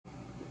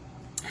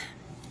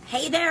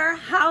Hey there,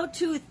 how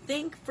to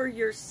think for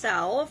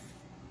yourself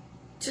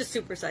to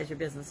supersize your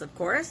business, of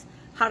course.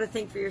 How to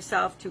think for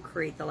yourself to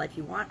create the life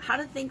you want. How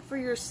to think for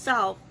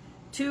yourself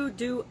to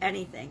do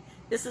anything.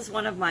 This is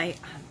one of my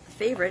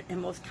favorite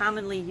and most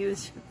commonly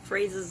used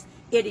phrases,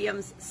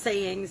 idioms,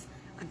 sayings.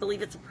 I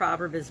believe it's a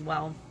proverb as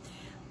well.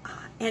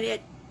 And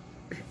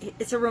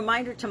it's a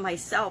reminder to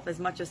myself as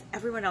much as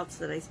everyone else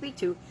that I speak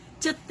to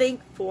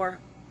think for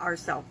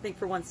ourselves. Think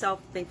for oneself,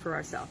 think for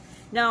ourselves.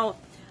 Now,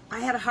 I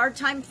had a hard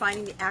time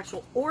finding the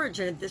actual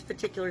origin of this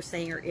particular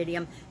saying or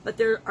idiom, but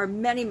there are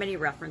many, many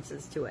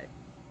references to it.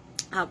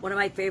 One of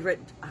my favorite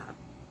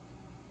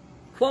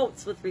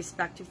quotes with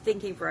respect to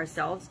thinking for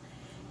ourselves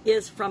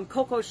is from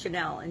Coco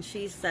Chanel, and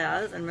she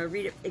says, and I'm going to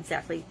read it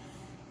exactly,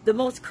 the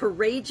most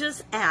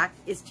courageous act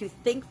is to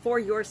think for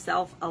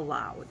yourself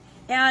aloud.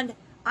 And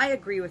I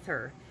agree with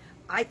her.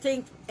 I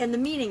think, and the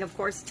meaning, of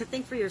course, to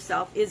think for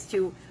yourself is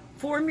to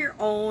form your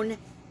own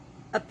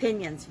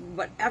opinions.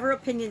 Whatever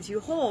opinions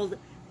you hold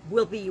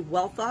will be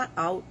well thought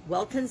out,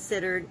 well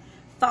considered,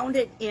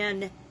 founded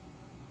in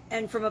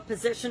and from a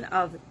position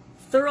of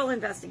thorough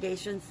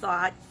investigation,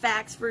 thought,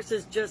 facts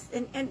versus just,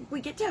 and we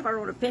get to have our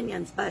own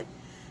opinions, but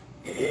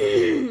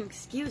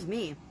excuse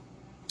me,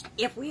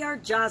 if we are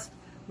just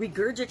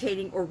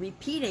regurgitating or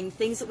repeating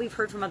things that we've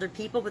heard from other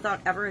people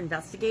without ever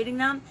investigating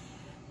them,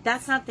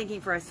 that's not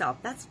thinking for ourselves.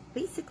 That's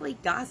basically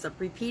gossip.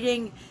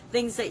 Repeating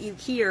things that you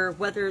hear,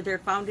 whether they're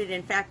founded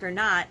in fact or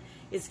not,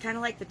 is kind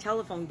of like the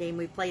telephone game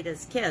we played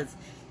as kids.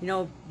 You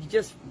know, you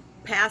just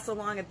pass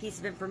along a piece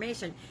of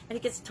information and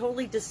it gets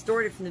totally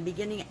distorted from the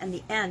beginning and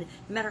the end,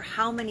 no matter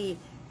how many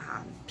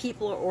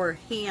people or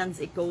hands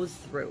it goes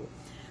through.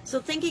 So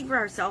thinking for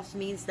ourselves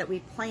means that we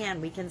plan,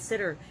 we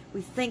consider,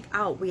 we think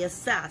out, we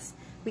assess,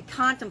 we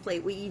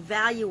contemplate, we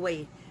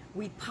evaluate,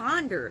 we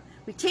ponder,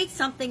 we take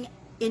something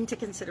into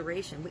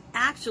consideration. We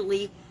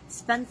actually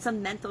spend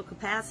some mental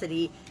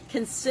capacity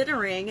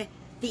considering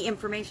the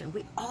information.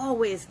 We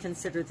always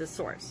consider the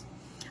source.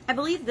 I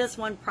believe this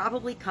one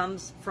probably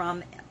comes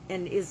from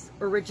and is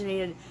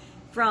originated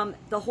from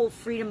the whole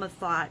freedom of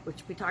thought,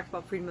 which we talked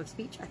about freedom of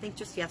speech, I think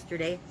just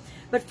yesterday.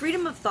 But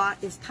freedom of thought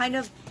is kind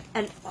of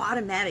an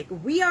automatic.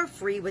 We are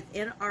free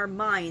within our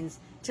minds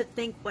to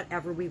think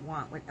whatever we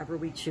want, whatever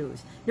we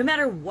choose. No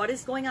matter what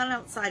is going on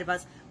outside of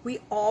us, we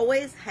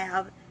always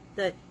have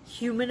the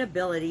human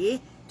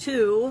ability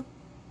to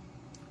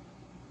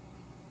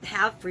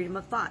have freedom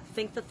of thought.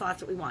 Think the thoughts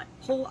that we want.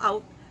 Pull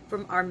out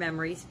from our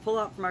memories, pull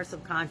out from our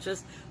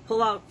subconscious,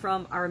 pull out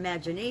from our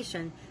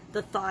imagination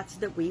the thoughts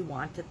that we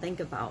want to think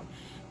about.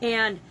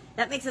 And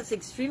that makes us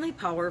extremely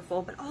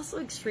powerful, but also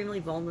extremely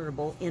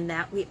vulnerable in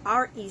that we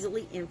are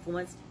easily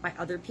influenced by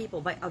other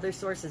people, by other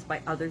sources,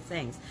 by other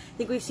things. I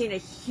think we've seen a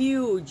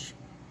huge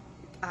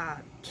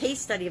case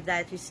study of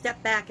that if you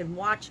step back and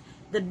watch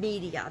the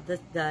media,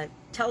 the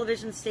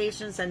television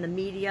stations and the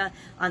media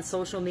on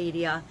social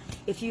media.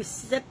 If you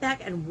sit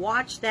back and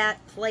watch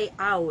that play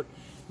out,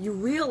 you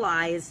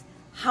realize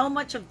how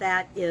much of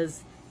that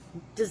is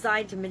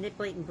designed to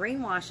manipulate and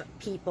brainwash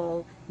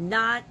people,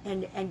 not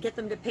and get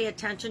them to pay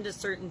attention to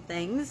certain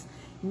things,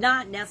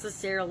 not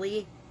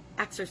necessarily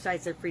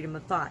exercise their freedom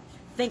of thought.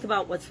 Think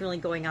about what's really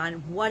going on,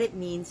 what it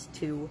means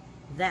to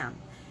them.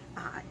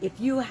 If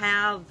you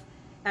have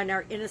and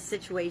are in a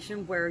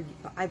situation where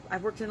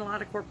I've worked in a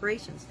lot of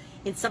corporations.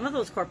 In some of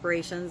those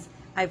corporations,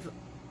 I've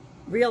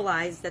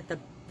realized that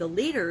the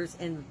leaders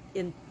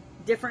in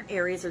different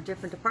areas or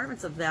different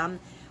departments of them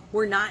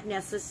were not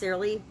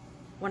necessarily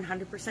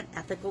 100%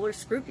 ethical or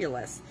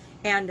scrupulous.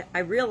 And I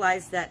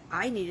realized that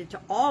I needed to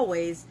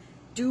always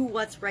do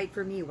what's right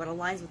for me, what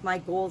aligns with my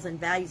goals and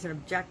values and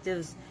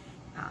objectives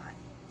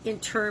in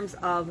terms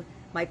of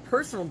my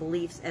personal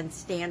beliefs and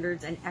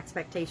standards and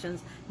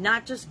expectations,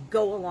 not just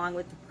go along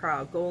with the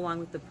crowd, go along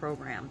with the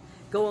program,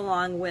 go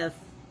along with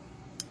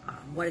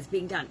what is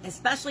being done,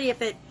 especially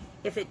if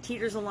it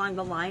teeters along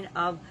the line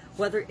of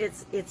whether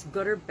it's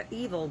good or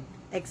evil,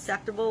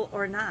 acceptable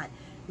or not,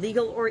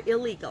 legal or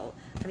illegal.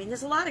 I mean,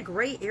 there's a lot of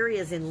gray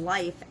areas in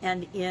life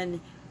and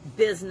in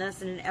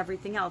business and in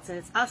everything else, and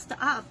it's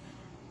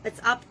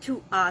up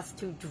to us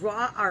to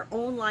draw our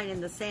own line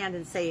in the sand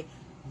and say,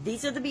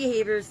 these are the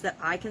behaviors that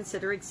I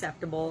consider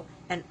acceptable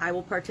and I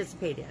will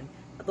participate in.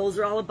 Those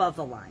are all above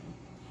the line.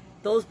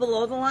 Those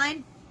below the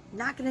line,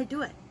 not going to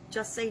do it.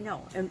 Just say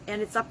no. And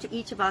it's up to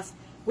each of us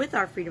with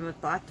our freedom of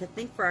thought to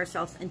think for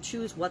ourselves and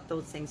choose what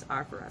those things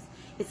are for us.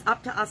 It's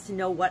up to us to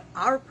know what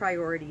our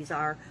priorities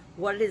are,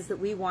 what it is that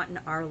we want in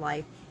our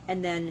life,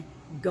 and then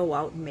go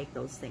out and make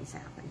those things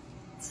happen.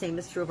 Same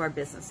is true of our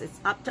business. It's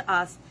up to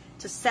us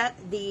to set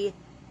the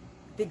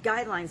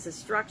guidelines, the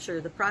structure,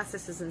 the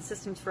processes and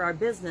systems for our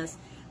business,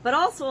 but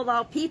also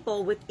allow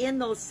people within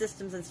those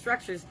systems and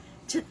structures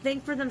to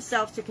think for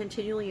themselves, to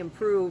continually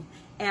improve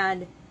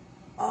and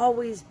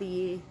always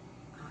be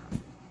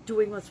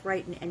doing what's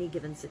right in any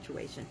given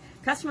situation.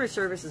 Customer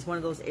service is one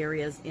of those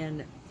areas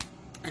in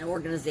an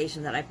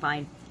organization that I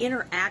find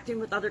interacting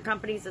with other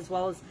companies as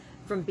well as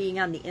from being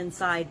on the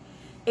inside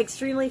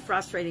extremely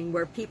frustrating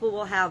where people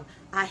will have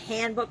a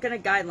handbook and a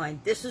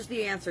guideline. This is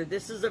the answer.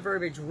 This is the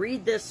verbiage.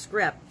 Read this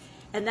script.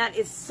 And that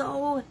is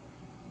so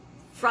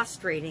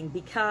frustrating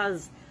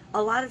because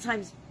a lot of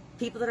times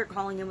people that are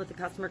calling in with a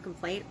customer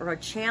complaint or a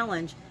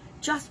challenge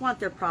just want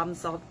their problem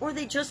solved, or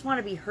they just want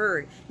to be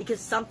heard because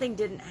something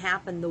didn't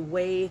happen the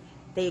way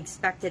they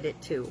expected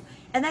it to.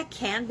 And that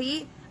can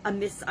be a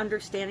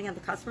misunderstanding on the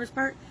customer's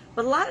part,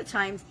 but a lot of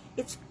times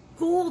it's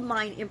gold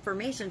mine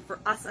information for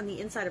us on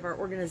the inside of our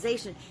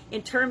organization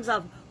in terms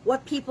of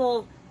what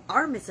people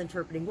are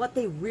misinterpreting, what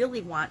they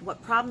really want,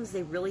 what problems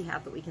they really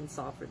have that we can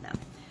solve for them.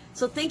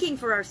 So thinking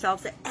for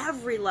ourselves at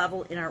every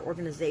level in our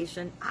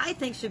organization, I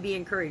think should be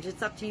encouraged.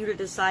 It's up to you to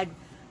decide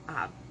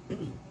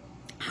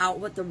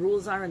what the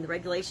rules are and the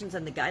regulations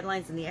and the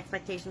guidelines and the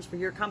expectations for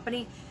your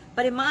company.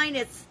 But in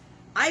mine,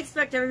 I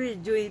expect everybody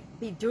to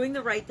be doing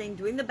the right thing,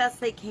 doing the best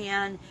they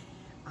can,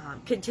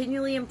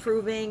 continually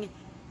improving,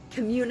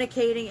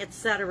 communicating,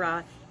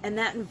 etc. And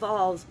that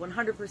involves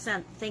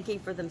 100% thinking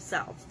for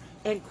themselves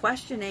and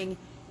questioning,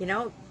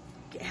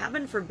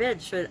 heaven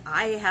forbid, should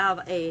I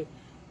have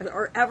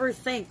or ever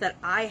think that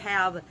I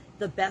have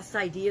the best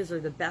ideas or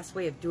the best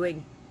way of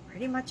doing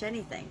pretty much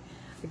anything.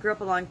 I grew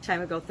up a long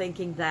time ago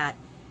thinking that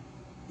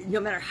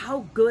no matter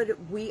how good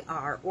we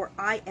are or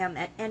I am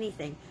at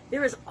anything,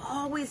 there is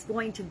always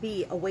going to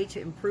be a way to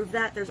improve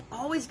that. There's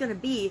always going to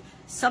be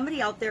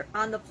somebody out there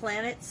on the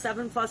planet,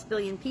 7+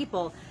 billion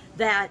people,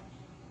 that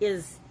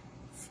is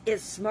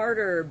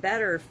smarter,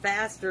 better,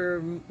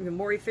 faster,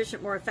 more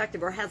efficient, more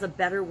effective, or has a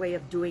better way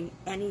of doing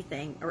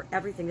anything or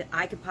everything that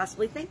I could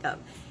possibly think of.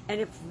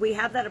 And if we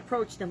have that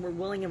approach, then we're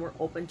willing and we're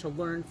open to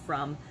learn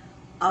from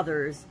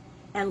others.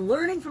 And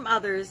learning from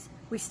others,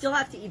 we still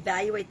have to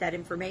evaluate that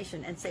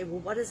information and say, well,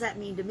 what does that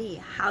mean to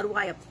me? How do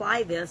I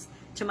apply this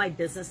to my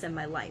business and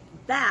my life?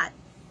 That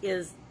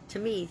is, to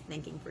me,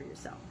 thinking for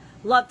yourself.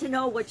 Love to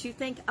know what you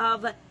think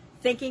of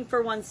thinking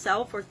for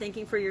oneself or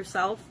thinking for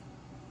yourself.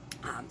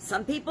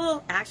 Some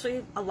people,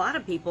 actually a lot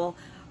of people,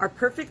 are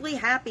perfectly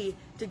happy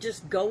to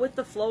just go with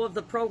the flow of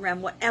the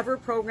program, whatever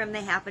program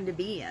they happen to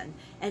be in,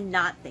 and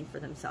not think for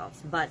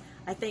themselves. But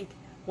I think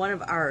one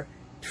of our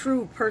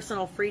true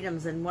personal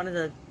freedoms and one of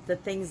the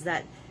things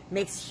that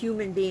makes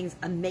human beings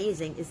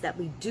amazing is that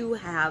we do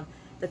have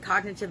the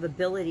cognitive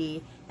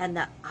ability and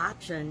the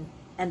option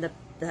and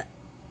the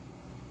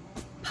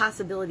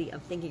possibility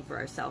of thinking for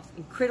ourselves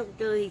and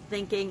critically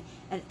thinking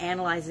and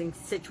analyzing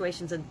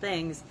situations and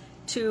things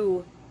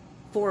to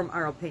form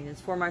our opinions,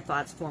 form our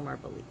thoughts, form our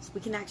beliefs.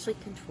 We can actually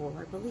control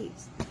our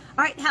beliefs. All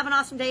right, have an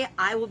awesome day.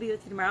 I will be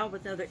with you tomorrow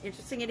with another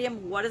interesting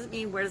idiom. What does it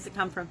mean? Where does it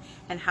come from?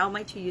 And how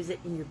might you use it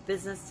in your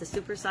business to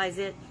supersize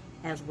it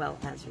as well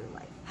as your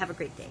life? Have a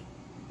great day.